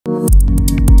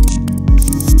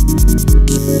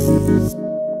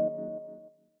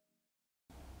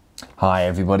Hi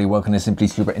everybody, welcome to Simply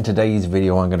Scuba. In today's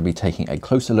video I'm going to be taking a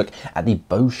closer look at the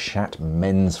Beuchat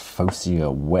men's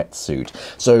Focea wetsuit.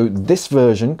 So this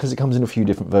version, because it comes in a few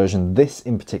different versions, this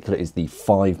in particular is the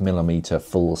 5mm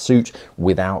full suit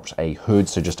without a hood,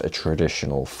 so just a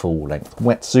traditional full length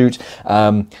wetsuit.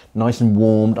 Nice and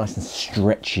warm, nice and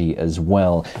stretchy as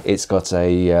well. It's got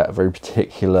a very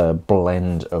particular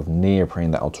blend of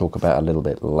neoprene that I'll talk about a little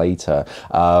bit later.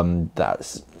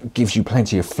 That's gives you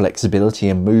plenty of flexibility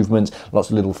and movement, lots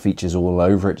of little features all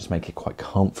over it, just make it quite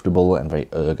comfortable and very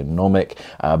ergonomic,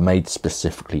 made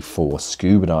specifically for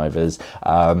scuba divers.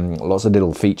 Lots of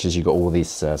little features. You've got all this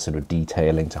sort of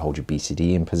detailing to hold your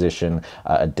BCD in position,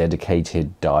 a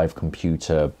dedicated dive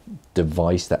computer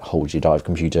device that holds your dive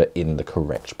computer in the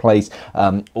correct place.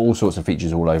 All sorts of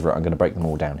features all over it. I'm going to break them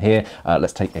all down here.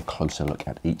 Let's take a closer look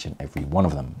at each and every one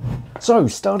of them. So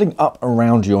starting up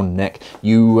around your neck,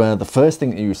 the first thing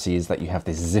that you see is that you have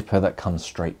this zipper that comes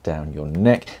straight down your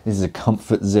neck. This is a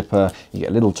comfort zipper. You get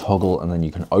a little toggle and then you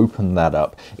can open that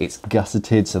up. It's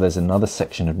gusseted, so there's another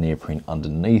section of neoprene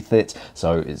underneath it,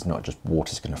 so it's not just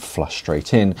water's going to flush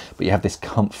straight in, but you have this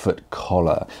comfort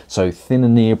collar. So thinner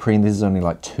neoprene, this is only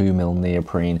like 2mm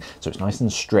neoprene, so it's nice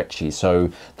and stretchy, so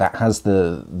that has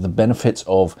the benefits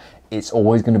of it's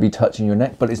always going to be touching your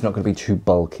neck, but it's not going to be too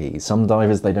bulky. Some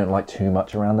divers, they don't like too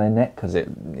much around their neck because it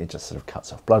just sort of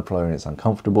cuts off blood flow and it's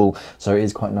uncomfortable. So it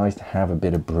is quite nice to have a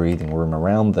bit of breathing room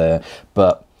around there.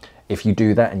 But if you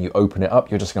do that and you open it up,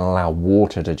 you're just going to allow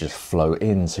water to just flow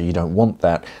in, so you don't want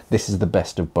that. This is the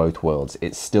best of both worlds.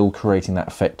 It's still creating that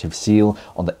effective seal.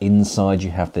 On the inside,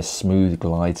 you have this smooth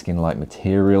glide skin-like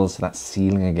material, so that's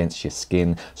sealing against your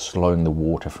skin, slowing the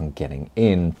water from getting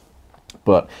in.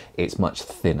 But it's much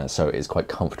thinner, so it's quite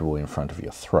comfortable in front of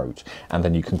your throat. And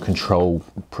then you can control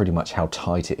pretty much how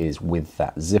tight it is with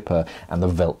that zipper and the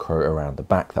Velcro around the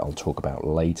back that I'll talk about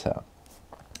later.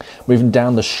 Moving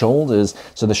down the shoulders,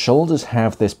 so the shoulders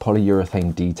have this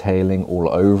polyurethane detailing all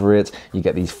over it. You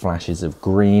get these flashes of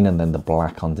green and then the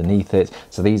black underneath it.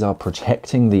 So these are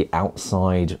protecting the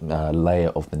outside layer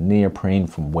of the neoprene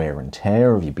from wear and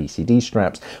tear of your BCD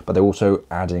straps, but they're also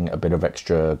adding a bit of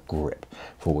extra grip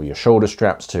for your shoulder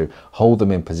straps to hold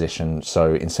them in position.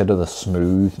 So instead of the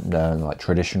smooth, like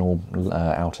traditional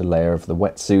outer layer of the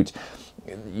wetsuit,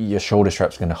 your shoulder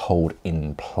strap's going to hold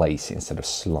in place instead of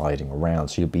sliding around,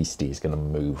 so your BCD is going to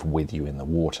move with you in the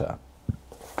water.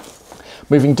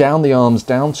 Moving down the arms,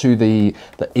 down to the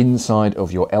inside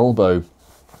of your elbow,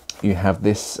 you have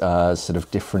this sort of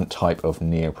different type of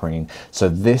neoprene. So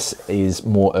this is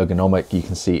more ergonomic. You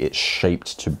can see it's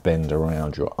shaped to bend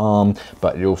around your arm,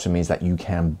 but it also means that you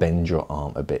can bend your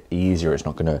arm a bit easier. It's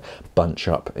not going to bunch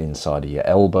up inside of your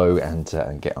elbow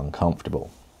and get uncomfortable.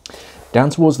 Down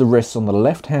towards the wrists, on the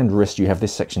left-hand wrist, you have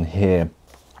this section here.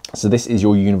 So this is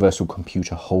your universal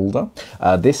computer holder.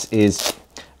 This is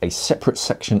a separate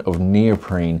section of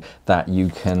neoprene that you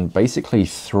can basically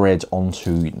thread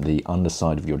onto the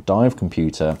underside of your dive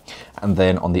computer, and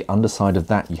then on the underside of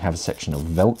that you have a section of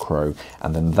Velcro,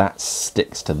 and then that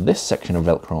sticks to this section of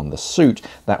Velcro on the suit.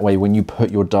 That way when you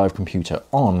put your dive computer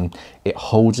on, it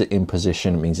holds it in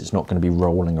position. It means it's not going to be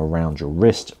rolling around your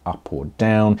wrist up or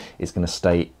down. It's going to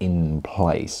stay in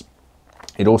place.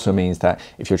 It also means that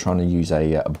if you're trying to use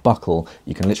a buckle,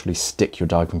 you can literally stick your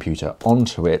dive computer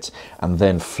onto it and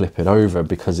then flip it over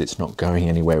because it's not going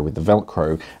anywhere with the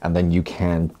Velcro, and then you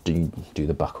can do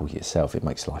the buckle yourself. It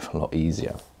makes life a lot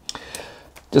easier.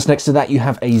 Just next to that, you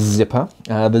have a zipper.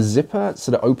 The zipper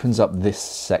sort of opens up this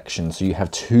section. So you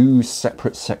have two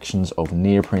separate sections of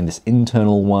neoprene, this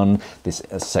internal one, this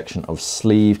section of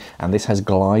sleeve, and this has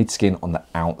glide skin on the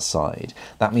outside.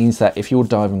 That means that if you're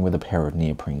diving with a pair of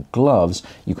neoprene gloves,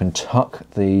 you can tuck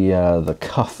the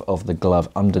cuff of the glove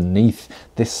underneath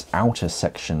this outer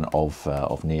section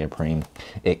of neoprene.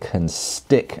 It can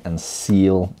stick and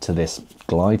seal to this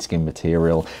glide skin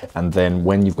material, and then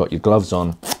when you've got your gloves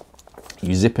on,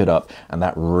 you zip it up, and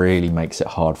that really makes it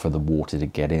hard for the water to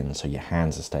get in, so your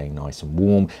hands are staying nice and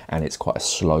warm, and it's quite a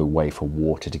slow way for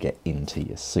water to get into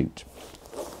your suit.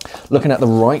 Looking at the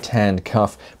right hand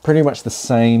cuff, pretty much the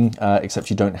same, except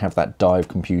you don't have that dive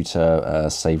computer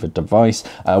saver device.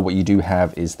 What you do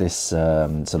have is this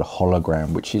sort of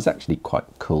hologram, which is actually quite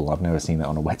cool. I've never seen that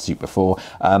on a wetsuit before.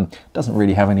 Doesn't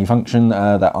really have any function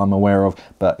that I'm aware of,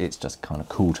 but it's just kind of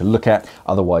cool to look at.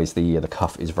 Otherwise, the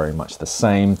cuff is very much the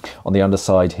same. On the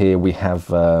underside here, we have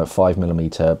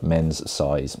 5mm men's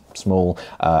size small,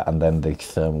 and then the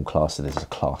thermal class, so this is a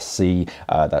class C.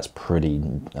 That's pretty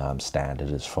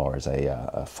standard as far as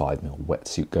a 5mm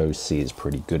wetsuit goes. C is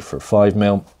pretty good for a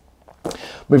 5mm.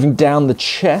 Moving down the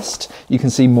chest, you can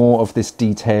see more of this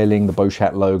detailing, the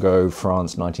Beuchat logo,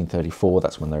 France 1934,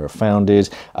 that's when they were founded.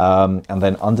 And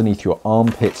then underneath your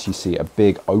armpits, you see a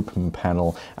big open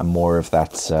panel and more of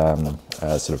that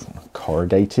sort of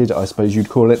corrugated, I suppose you'd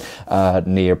call it,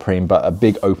 neoprene, but a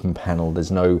big open panel.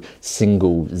 There's no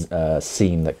single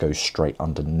seam that goes straight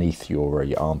underneath your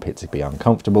armpits to be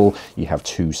uncomfortable. You have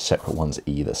two separate ones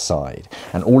either side.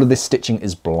 And all of this stitching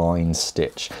is blind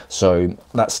stitch. So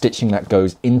that stitching that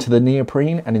goes into the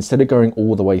neoprene, and instead of going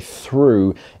all the way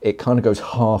through, it kind of goes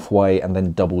halfway and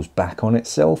then doubles back on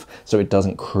itself, so it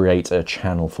doesn't create a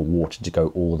channel for water to go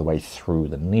all the way through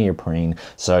the neoprene.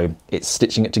 So it's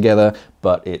stitching it together,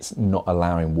 but it's not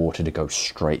allowing water to go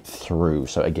straight through.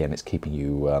 So again, it's keeping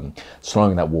you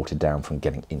slowing that water down from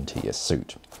getting into your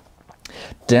suit.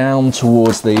 Down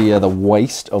towards the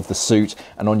waist of the suit,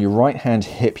 and on your right hand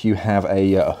hip you have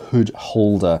a hood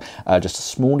holder, just a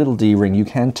small little D-ring. You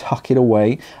can tuck it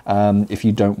away if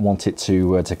you don't want it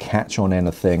to catch on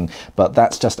anything, but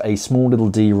that's just a small little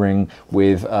D-ring.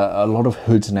 With a lot of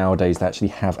hoods nowadays, they actually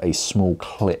have a small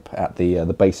clip at the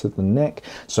base of the neck,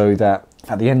 so that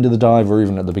at the end of the dive, or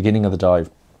even at the beginning of the dive,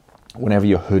 whenever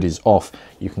your hood is off,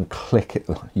 you can clip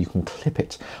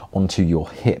it onto your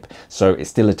hip, so it's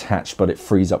still attached, but it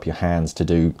frees up your hands to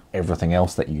do everything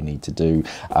else that you need to do.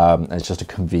 It's just a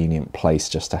convenient place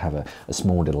just to have a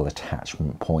small little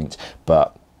attachment point,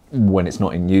 but when it's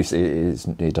not in use,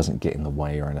 it doesn't get in the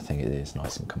way or anything. It is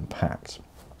nice and compact.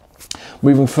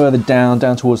 Moving further down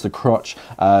towards the crotch,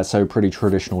 so pretty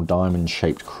traditional diamond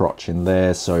shaped crotch in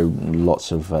there, so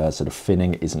lots of sort of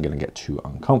finning, isn't going to get too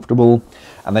uncomfortable.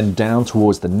 And then down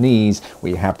towards the knees,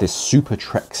 we have this Super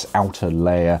Trex outer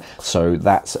layer, so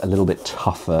that's a little bit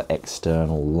tougher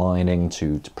external lining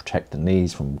to protect the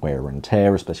knees from wear and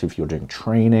tear, especially if you're doing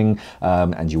training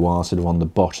and you are sort of on the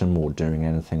bottom or doing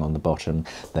anything on the bottom,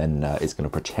 then it's going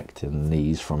to protect the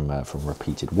knees from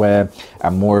repeated wear.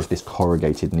 And more of this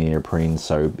corrugated neoprene,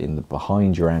 so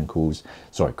behind your ankles,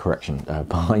 sorry, correction,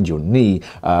 behind your knee,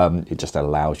 it just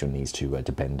allows your knees to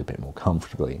bend a bit more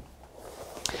comfortably.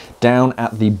 Down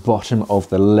at the bottom of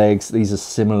the legs, these are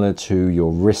similar to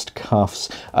your wrist cuffs.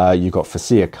 You've got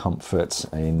Focea comforts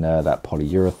in that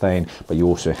polyurethane, but you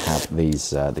also have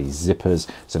these zippers.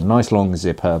 It's a nice long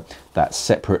zipper, that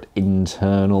separate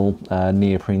internal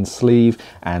neoprene sleeve,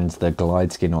 and the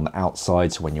glide skin on the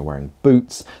outside, so when you're wearing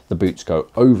boots, the boots go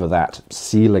over that,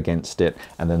 seal against it,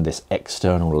 and then this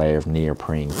external layer of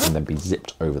neoprene can then be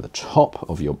zipped over the top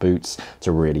of your boots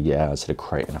to really sort of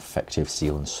create an effective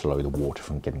seal and slow the water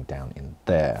from getting down in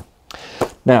there.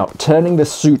 Now, turning the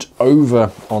suit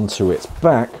over onto its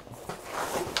back,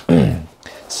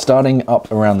 starting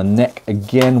up around the neck,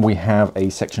 again we have a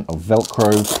section of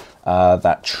Velcro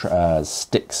that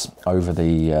sticks over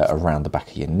around the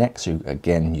back of your neck, so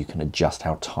again you can adjust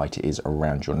how tight it is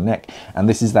around your neck. And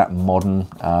this is that modern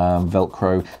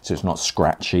Velcro, so it's not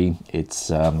scratchy,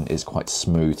 it's quite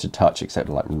smooth to touch, except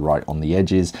like right on the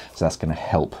edges, so that's going to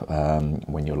help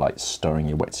when you're like stowing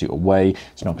your wetsuit away.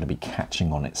 It's not going to be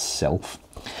catching on itself.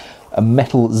 A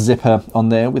metal zipper on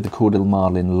there with the Cordil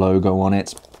Marlin logo on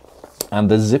it. And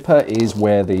the zipper is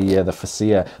where the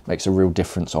Focea makes a real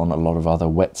difference on a lot of other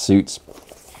wetsuits.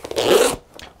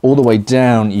 All the way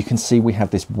down, you can see we have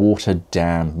this water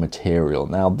dam material.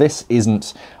 Now, this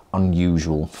isn't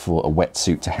unusual for a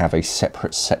wetsuit to have a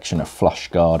separate section of flush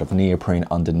guard of neoprene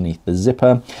underneath the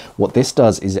zipper. What this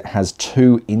does is it has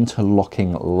two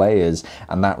interlocking layers,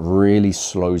 and that really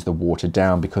slows the water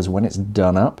down, because when it's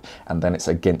done up and then it's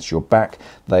against your back,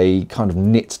 they kind of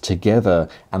knit together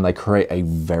and they create a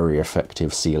very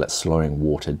effective seal at slowing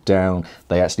water down.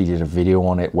 They actually did a video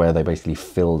on it where they basically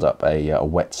filled up a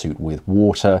wetsuit with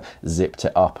water, zipped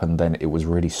it up, and then it was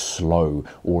really slow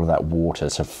all of that water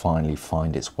to finally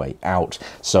find its way out.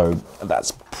 So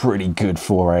that's pretty good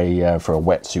for a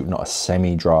wetsuit, not a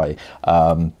semi-dry.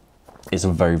 It's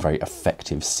a very, very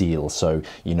effective seal, so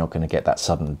you're not going to get that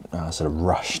sudden sort of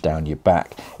rush down your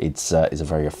back. It's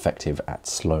very effective at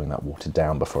slowing that water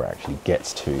down before it actually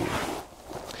gets to you.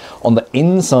 On the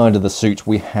inside of the suit,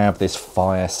 we have this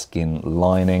fire skin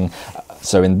lining.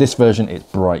 So in this version, it's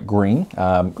bright green,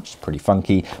 which is pretty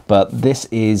funky, but this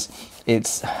is,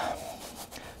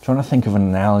 trying to think of an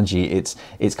analogy, it's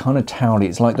kind of towely.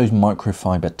 It's like those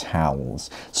microfiber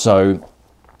towels. So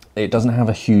it doesn't have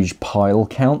a huge pile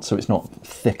count, so it's not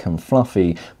thick and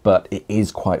fluffy, but it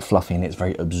is quite fluffy and it's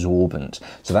very absorbent.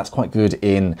 So that's quite good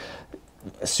in,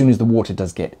 as soon as the water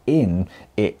does get in,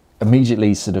 it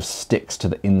immediately sort of sticks to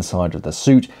the inside of the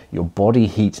suit. Your body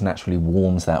heat naturally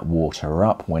warms that water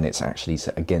up when it's actually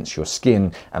against your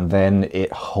skin, and then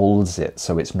it holds it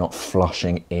so it's not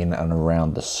flushing in and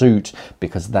around the suit,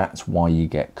 because that's why you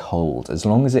get cold. As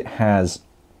long as it has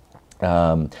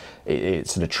it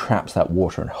sort of traps that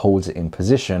water and holds it in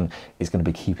position, it's going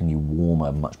to be keeping you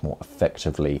warmer much more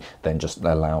effectively than just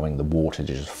allowing the water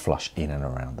to just flush in and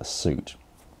around the suit.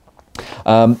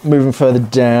 Moving further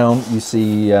down, you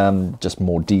see just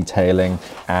more detailing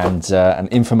and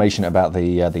information about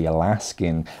the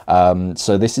Alaskan.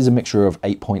 So this is a mixture of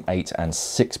 8.8 and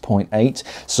 6.8.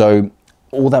 So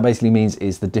all that basically means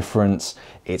is the difference.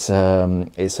 It's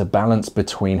a balance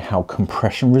between how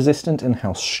compression resistant and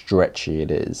how stretchy it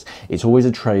is. It's always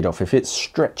a trade-off. If it's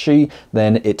stretchy,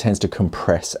 then it tends to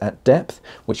compress at depth,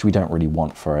 which we don't really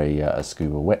want for a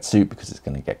scuba wetsuit because it's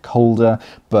going to get colder,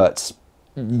 but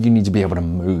you need to be able to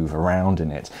move around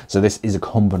in it. So this is a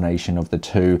combination of the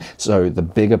two. So the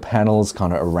bigger panels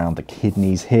kind of around the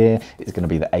kidneys here is going to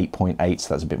be the 8.8,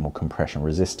 so that's a bit more compression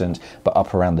resistant, but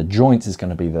up around the joints is going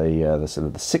to be the sort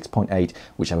of the 6.8,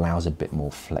 which allows a bit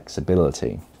more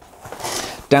flexibility.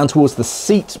 Down towards the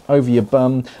seat over your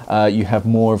bum, you have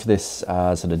more of this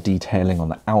sort of detailing on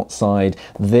the outside.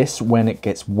 This, when it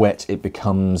gets wet, it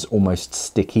becomes almost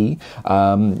sticky.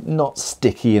 Not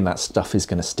sticky and that stuff is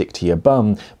going to stick to your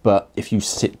bum, but if you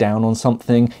sit down on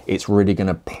something, it's really going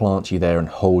to plant you there and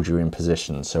hold you in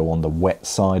position. So on the wet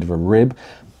side of a rib,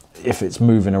 if it's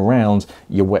moving around,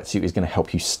 your wetsuit is going to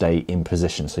help you stay in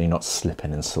position so you're not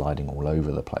slipping and sliding all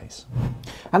over the place.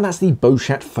 And that's the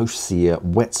Beuchat Focea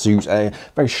wetsuit, a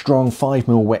very strong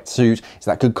 5mm wetsuit. It's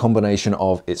that good combination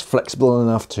of it's flexible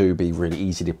enough to be really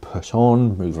easy to put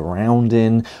on, move around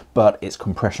in, but it's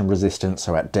compression resistant,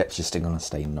 so at depth you're still going to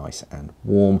stay nice and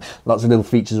warm. Lots of little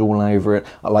features all over it.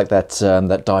 I like that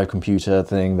that dive computer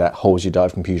thing that holds your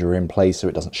dive computer in place so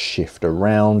it doesn't shift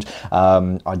around.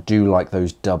 I do like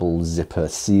those double zipper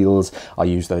seals. I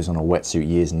used those on a wetsuit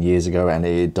years and years ago, and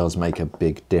it does make a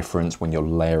big difference when you're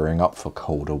layering up for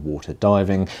colder water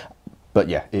diving. But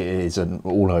yeah, it is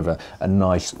all over a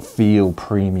nice feel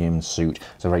premium suit.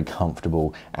 So very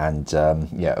comfortable and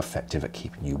yeah, effective at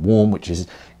keeping you warm, which is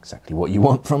exactly what you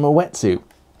want from a wetsuit.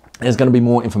 There's going to be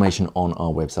more information on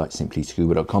our website,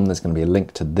 simplyscuba.com. There's going to be a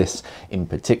link to this in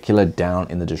particular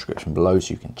down in the description below,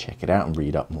 so you can check it out and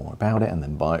read up more about it and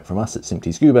then buy it from us at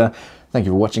Simply Scuba. Thank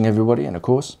you for watching, everybody, and of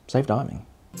course, safe diving.